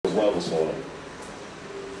as well this morning.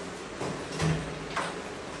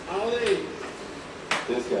 Ali,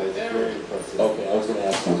 this guy is very impressive. Okay, I was going to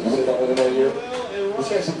ask you. You sit over there here? This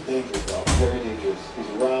guy's dangerous, though. Very dangerous. He's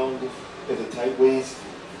round, has a tight waist.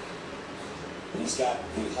 He's got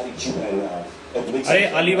the high chew and अरे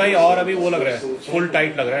अली भाई और अभी वो लग रहा है full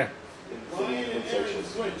tight लग रहा है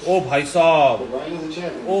ओ भाई साहब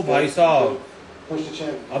ओ भाई साहब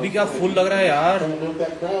अभी क्या फुल लग रहा है यार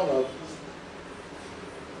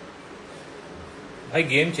भाई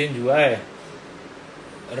गेम चेंज हुआ है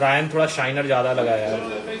रायन थोड़ा शाइनर ज्यादा लगा है यार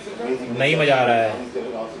नहीं मजा आ रहा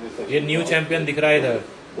है ये न्यू चैंपियन दिख रहा है इधर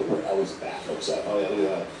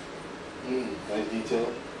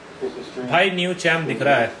भाई न्यू चैंप दिख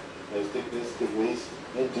रहा है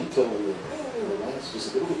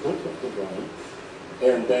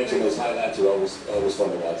Aaron Banks and those highlights are always fun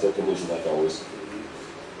to watch. That condition like always.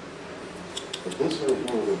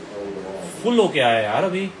 Full हो क्या है यार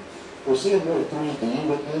अभी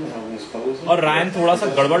और रायन थोड़ा सा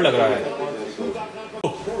गड़बड़ लग रहा है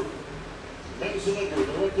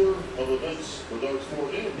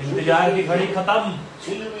इंतजार की घड़ी खत्म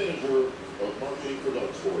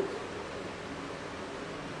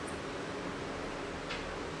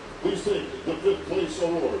Please take the 5th place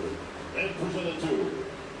award and present it to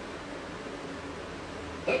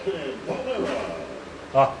Evan Palmera.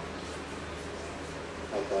 हाँ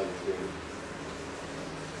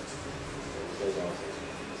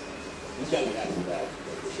He's got to be happy with that,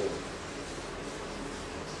 for sure.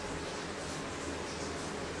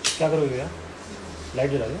 क्या करोगे यार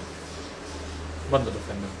लाइट जला दो बंद कर दो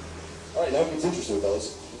फैन में All right, now it gets interesting, fellas.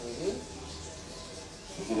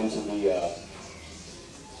 We get into the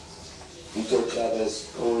Vito Chavez,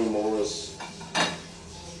 Corey Morris.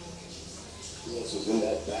 Who else was in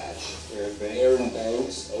that batch? Aaron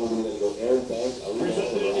Banks. Oh, we're going to go Aaron Banks.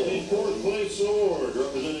 Presenting the 4th place award,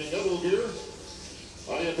 representing Double Gear,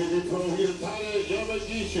 IFBB Pro Hirotada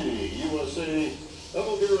Yamagishi, USA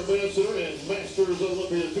Double Gear Ambassador and Masters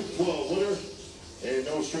Olympia 212 winner. And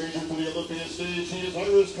no stranger to the Olympia stage, he is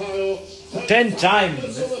Iris Kyle. 10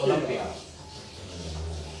 times Olympia.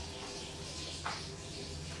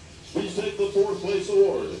 Please take the 4th place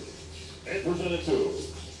award and present it to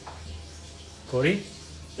Corey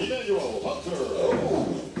Emmanuel Hunter.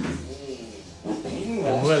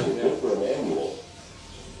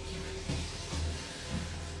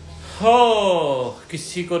 हो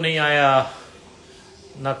किसी को नहीं आया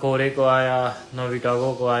ना कोरे को आया ना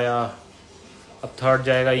विटागो को आया अब थर्ड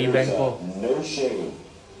जाएगा ई बैंक को No shame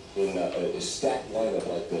in a stacked lineup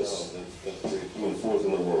like this. Being 4th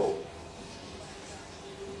in the world.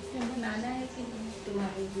 बनाना है कि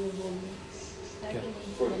तुम्हारे लिए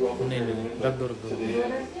नहीं नहीं रख दो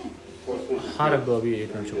हाँ रख दो अभी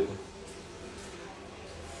 1 मिनट छोड़ो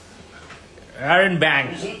एरन bank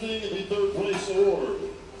Presenting the 3rd place award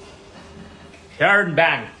Eran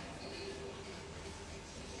bank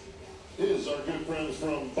is our good friends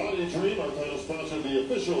from Body Dream, our title sponsor of the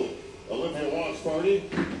official Olympia Watch Party,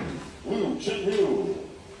 Wu Chen-Hu,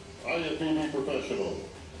 IFBB Professional.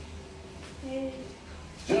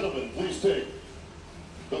 Gentlemen, please take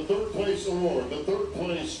the 3rd place award, the 3rd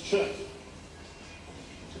place check,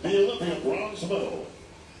 the Olympia bronze medal,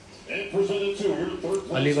 and present it to your 3rd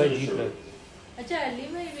place Ali भाई जीत finisher. रहे अच्छा अली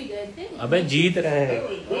भाई भी गए थे अबे जीत रहे हैं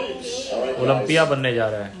Aaron Banks. ओलंपिया बनने जा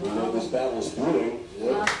रहा है We know this battle is brewing.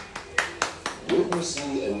 Will we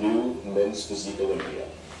see a new men's physique Olympia?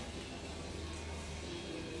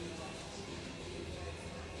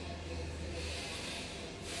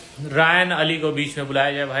 Ryan Ali को बीच में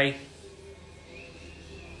बुलाया जाए भाई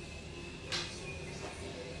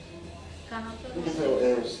कहाँ पर You can tell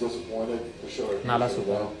Aaron's disappointed, for sure. नाला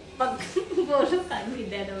सुखा बोलो टाइम भी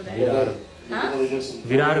देर हो रहा है विरार हाँ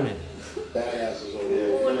विरार में Badasses over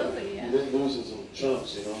there. बोलो भैया You didn't lose to some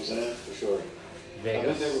chumps, you know what I'm saying? For sure. I've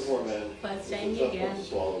been there before, man. First It's a time tough you one to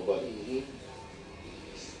swallow, but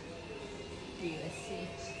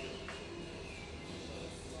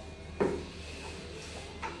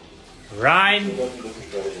Ryan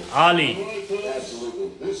आली Absolutely.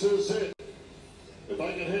 This is it. If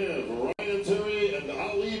I can have Ryan Terry and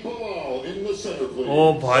Ali Bilal in the center, please.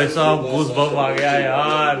 ओ भाई साहब घूस बम आ गया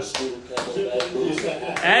यार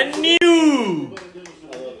and new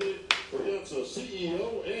CEO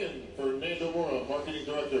and Fernando Mora, marketing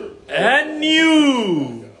director. And new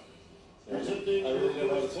Presenting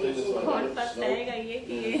कौन पछताएगा ये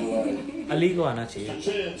कि ये अली को आना चाहिए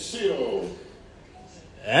Chan CEO.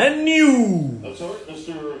 And new That's right,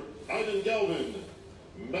 Mr. Ivan Galvin,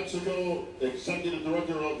 Mexico Executive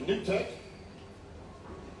Director of New Tech.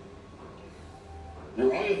 Your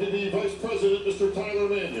IFBB Vice President, Mr. Tyler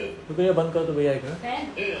Mannion. तो भैया बंद कर दो भैया एक मिनट, And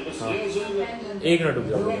Ms. Yazin एक मिनट रुक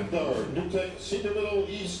जाओ भैया। Ragnar, Newtek Senior Middle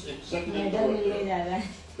East Executive medal मिलने Director. जा रहा है।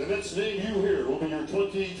 The next name you hear will be your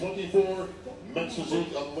 2024 Men's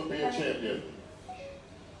Physique Olympia champion.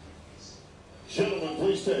 Gentlemen,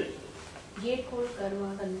 please take gate खोल कर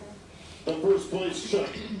वहाँ अंदर। the first place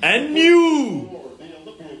check And new, for the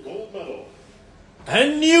Olympia gold medal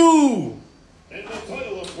and new, and the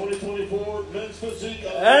title of 2024 Men's Physique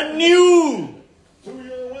and new. to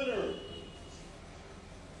your winner.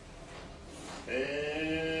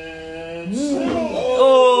 And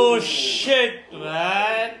Oh shit,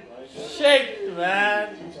 man! Shit, man!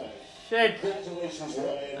 Shit! Congratulations,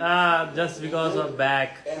 Ryan. Just because of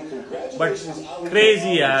back. And But congratulations, Ali.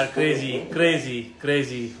 crazy, yaar,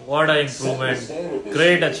 crazy. What a improvement!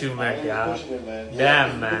 Great achievement, yaar.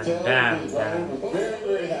 Damn, man. Damn.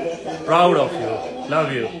 Proud of you.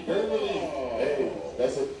 Love you. Hey,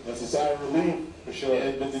 that's a sigh of relief for sure.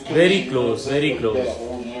 Very close.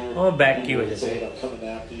 Oh, back की वजह से. I'm coming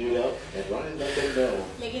after you, and Ryan let them know.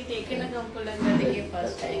 लेकिन देखे ना हमको लग रहा था कि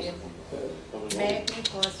फर्स्ट आएगा। बैक में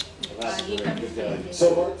फर्स्ट आगे का भी सही है। So,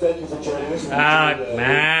 Mark, thank you for joining us.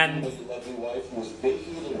 Man. Your lovely wife who was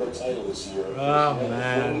vacating her title this year.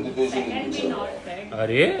 Man. Second भी नॉट बैड।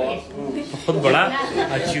 अरे बहुत बड़ा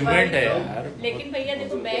अचीवमेंट है यार. लेकिन भैया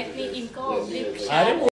देखो बैक में इनका ऑब्लिक अरे